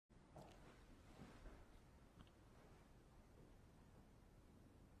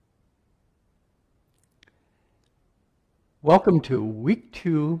Welcome to week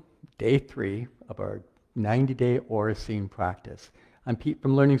 2, day 3 of our 90-day aura scene practice. I'm Pete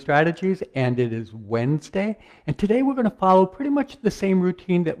from Learning Strategies, and it is Wednesday. And today we're going to follow pretty much the same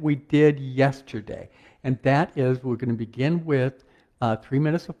routine that we did yesterday. And that is we're going to begin with 3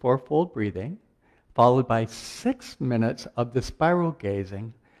 minutes of fourfold breathing, followed by 6 minutes of the spiral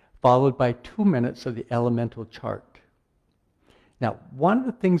gazing, followed by 2 minutes of the elemental chart. Now, one of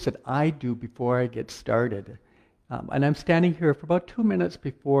the things that I do before I get started, and I'm standing here for about 2 minutes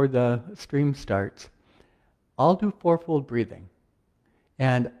before the stream starts, I'll do fourfold breathing.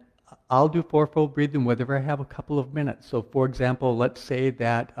 And I'll do fourfold breathing whenever I have a couple of minutes. So for example, let's say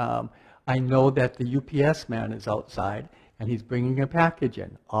that I know that the UPS man is outside and he's bringing a package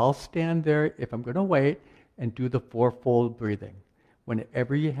in. I'll stand there if I'm going to wait and do the fourfold breathing.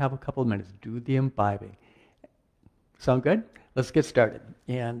 Whenever you have a couple of minutes, do the imbibing. Sound good? Let's get started.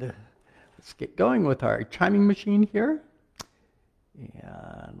 And let's get going with our chiming machine here.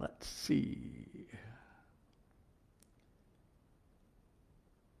 And let's see.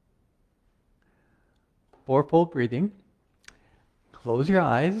 Fourfold breathing. Close your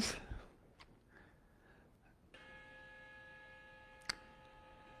eyes.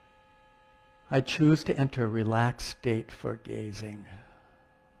 I choose to enter a relaxed state for gazing.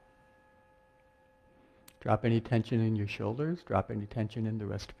 Drop any tension in your shoulders, drop any tension in the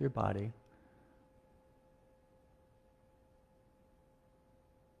rest of your body.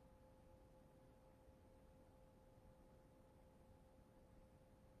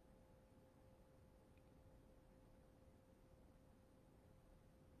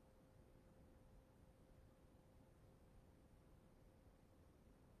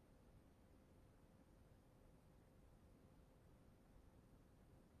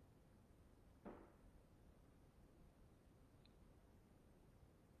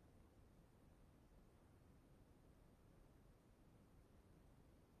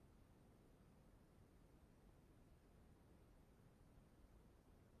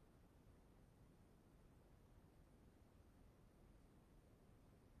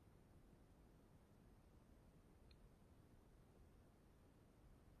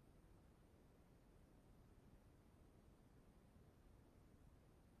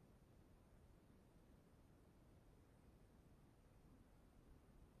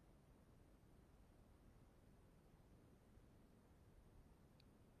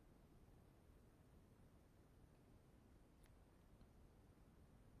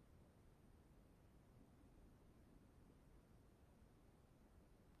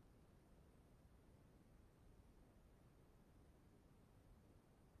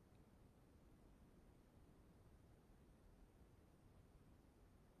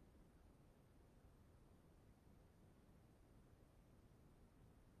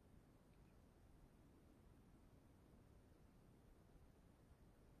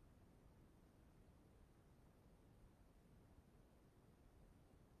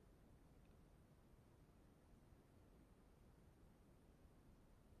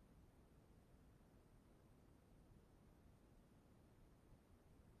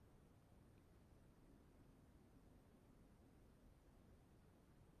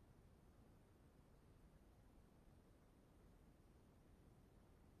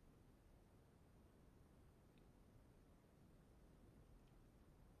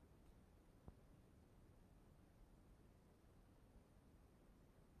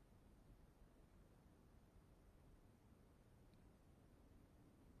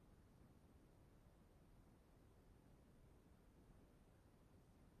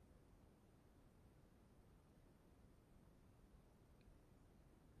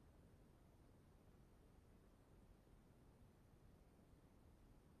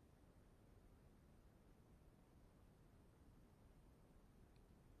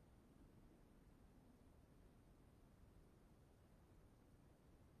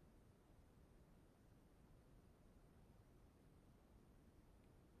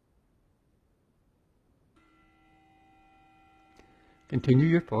 Continue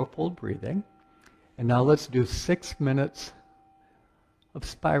your fourfold breathing. And now let's do 6 minutes of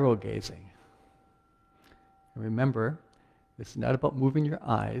spiral gazing. And remember, it's not about moving your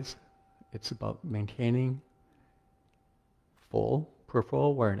eyes. It's about maintaining full peripheral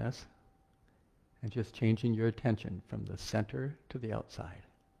awareness and just changing your attention from the center to the outside.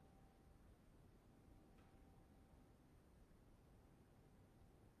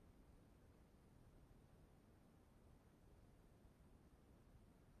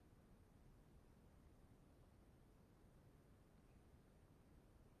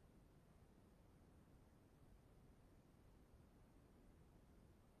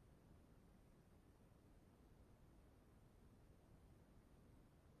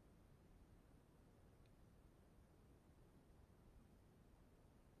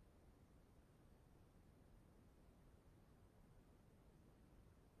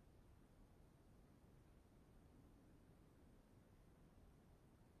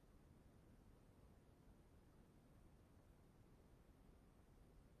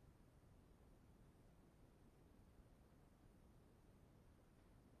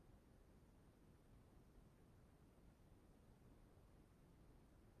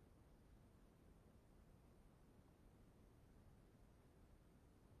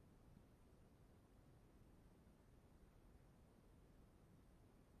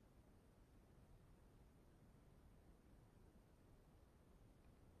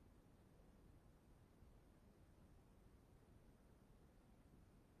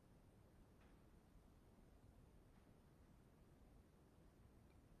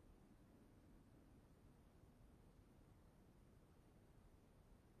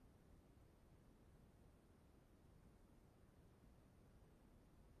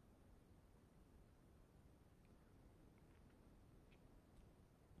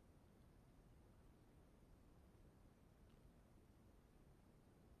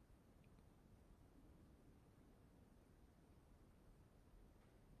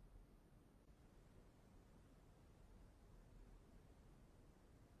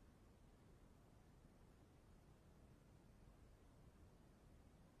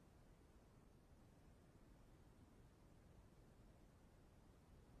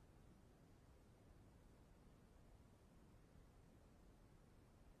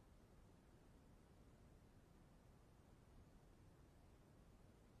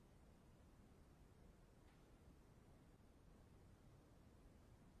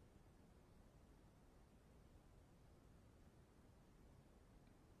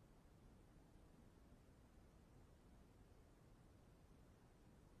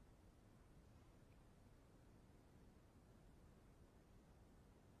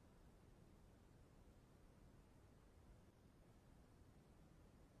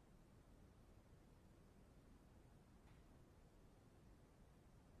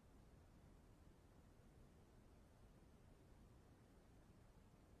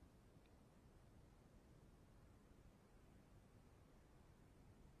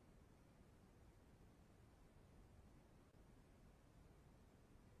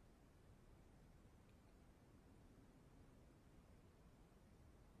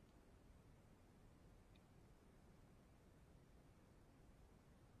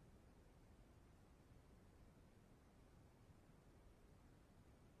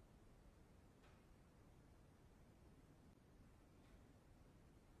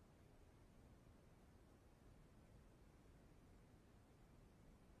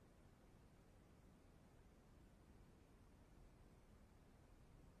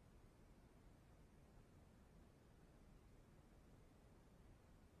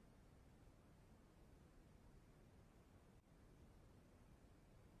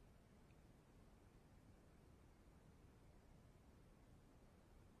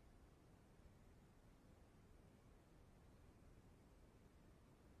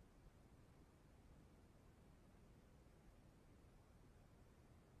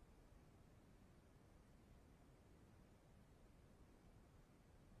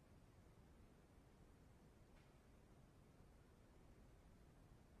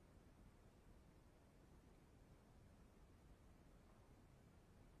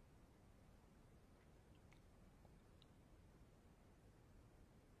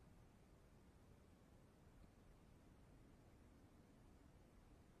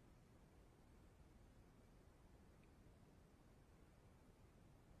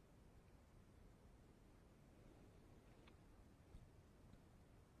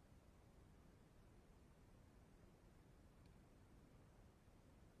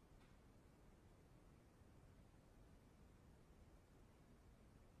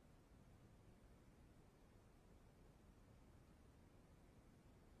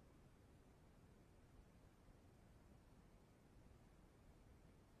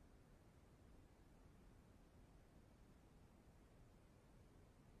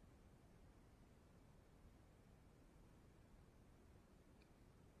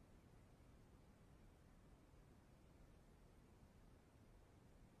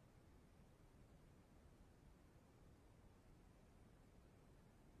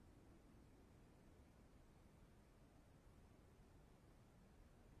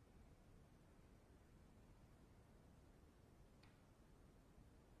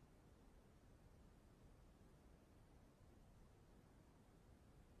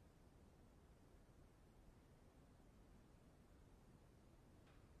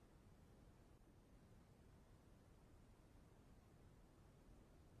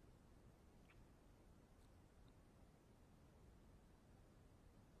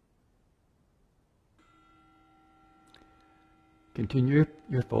 Continue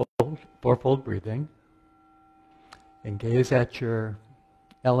your fourfold breathing and gaze at your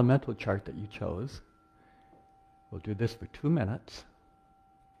elemental chart that you chose. We'll do this for 2 minutes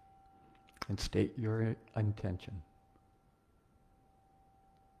and state your intention.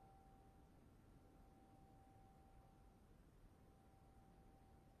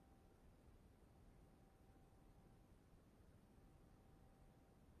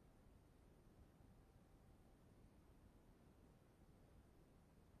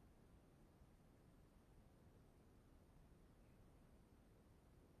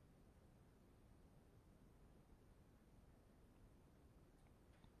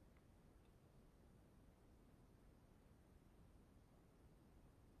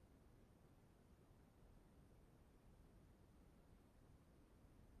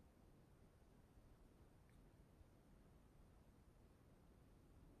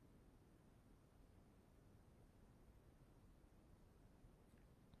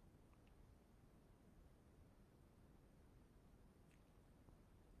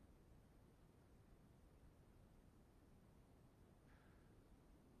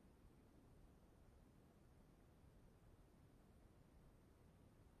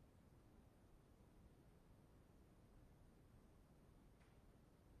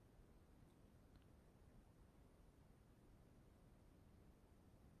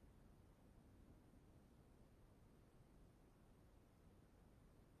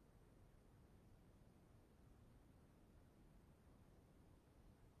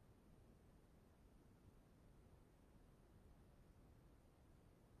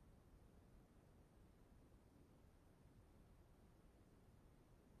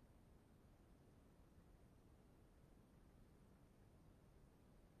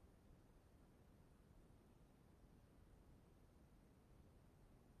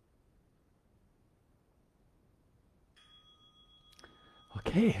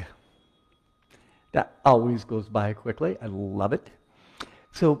 Okay, that always goes by quickly. I love it.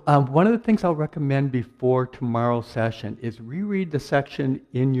 So one of the things I'll recommend before tomorrow's session is reread the section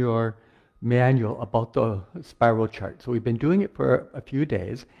in your manual about the spiral chart. So we've been doing it for a few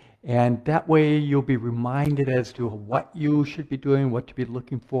days, and that way you'll be reminded as to what you should be doing, what to be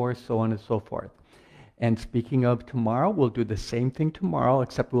looking for, so on and so forth. And speaking of tomorrow, we'll do the same thing tomorrow,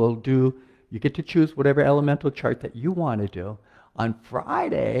 except you get to choose whatever elemental chart that you want to do. On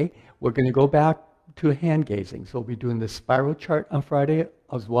Friday, we're going to go back to hand gazing. So we'll be doing the spiral chart on Friday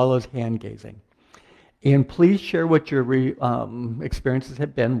as well as hand gazing. And please share what your experiences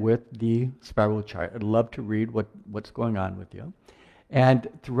have been with the spiral chart. I'd love to read what's going on with you. And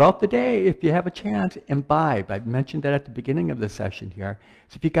throughout the day, if you have a chance, imbibe. I mentioned that at the beginning of the session here.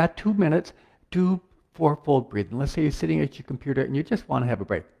 So if you got 2 minutes, do fourfold breathing. Let's say you're sitting at your computer and you just want to have a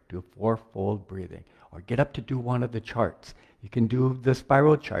break. Do fourfold breathing. Or get up to do one of the charts. You can do the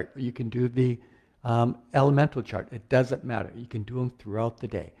spiral chart. Or you can do the elemental chart. It doesn't matter. You can do them throughout the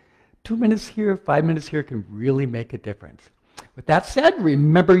day. 2 minutes here, 5 minutes here can really make a difference. With that said,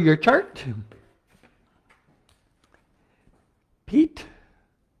 remember your chart. Pete.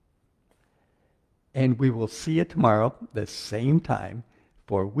 And we will see you tomorrow, the same time,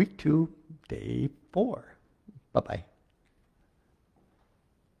 for week 2, day 4. Bye-bye.